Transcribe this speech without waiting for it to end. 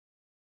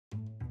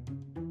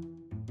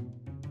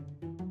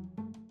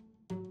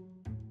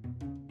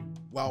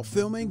While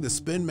filming the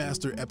Spin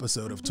Master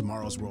episode of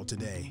Tomorrow's World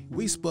Today,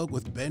 we spoke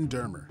with Ben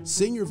Dermer,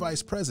 Senior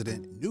Vice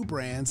President, New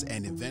Brands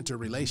and Inventor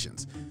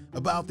Relations,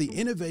 about the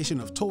innovation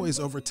of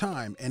toys over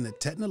time and the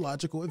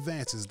technological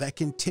advances that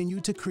continue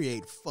to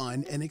create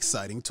fun and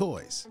exciting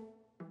toys.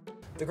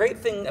 The great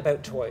thing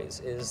about toys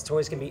is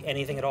toys can be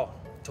anything at all.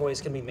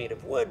 Toys can be made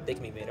of wood, they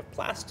can be made of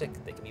plastic,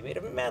 they can be made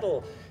of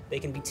metal, they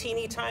can be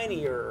teeny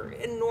tiny or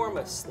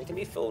enormous, they can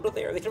be filled with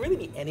air, they can really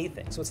be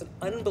anything. So it's an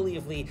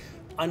unbelievably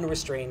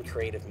unrestrained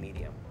creative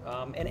medium.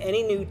 And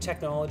any new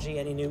technology,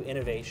 any new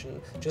innovation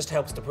just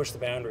helps to push the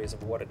boundaries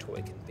of what a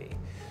toy can be.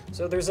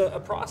 So there's a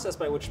process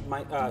by which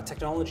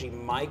technology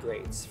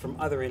migrates from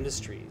other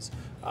industries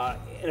and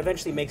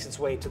eventually makes its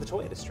way to the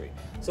toy industry.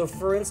 So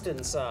for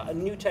instance, a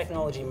new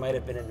technology might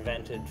have been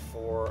invented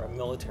for a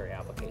military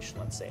application,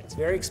 let's say. It's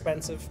very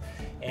expensive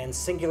and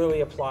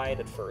singularly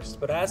applied at first,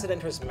 but as it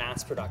enters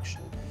mass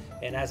production,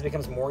 and as it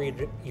becomes more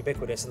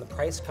ubiquitous and the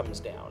price comes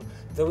down,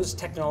 those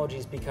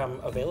technologies become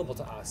available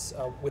to us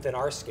within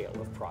our scale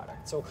of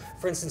product. So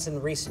for instance,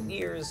 in recent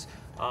years,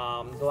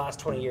 the last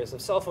 20 years of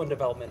cell phone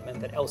development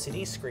meant that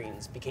LCD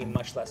screens became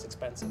much less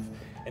expensive,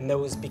 and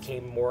those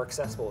became more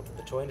accessible to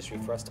the toy industry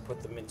for us to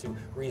put them into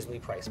reasonably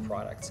priced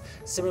products.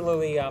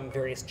 Similarly,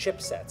 various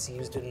chipsets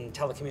used in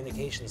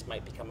telecommunications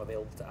might become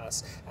available to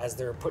us as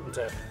they're put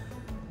into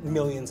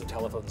millions of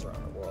telephones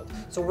around the world.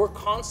 So we're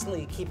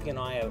constantly keeping an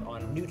eye out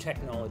on new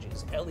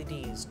technologies,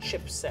 LEDs,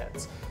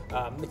 chipsets,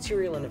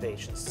 material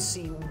innovations to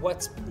see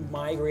what's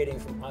migrating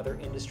from other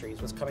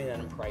industries, what's coming down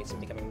in price and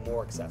becoming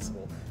more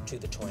accessible to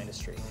the toy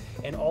industry.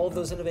 And all of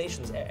those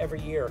innovations, every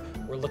year,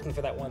 we're looking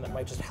for that one that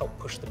might just help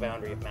push the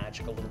boundary of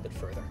magic a little bit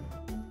further.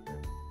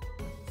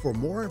 For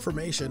more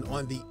information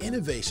on the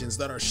innovations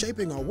that are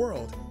shaping our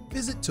world,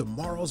 visit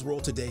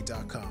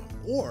tomorrowsworldtoday.com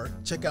or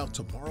check out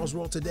Tomorrow's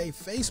World Today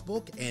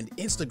Facebook and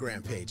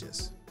Instagram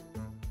pages.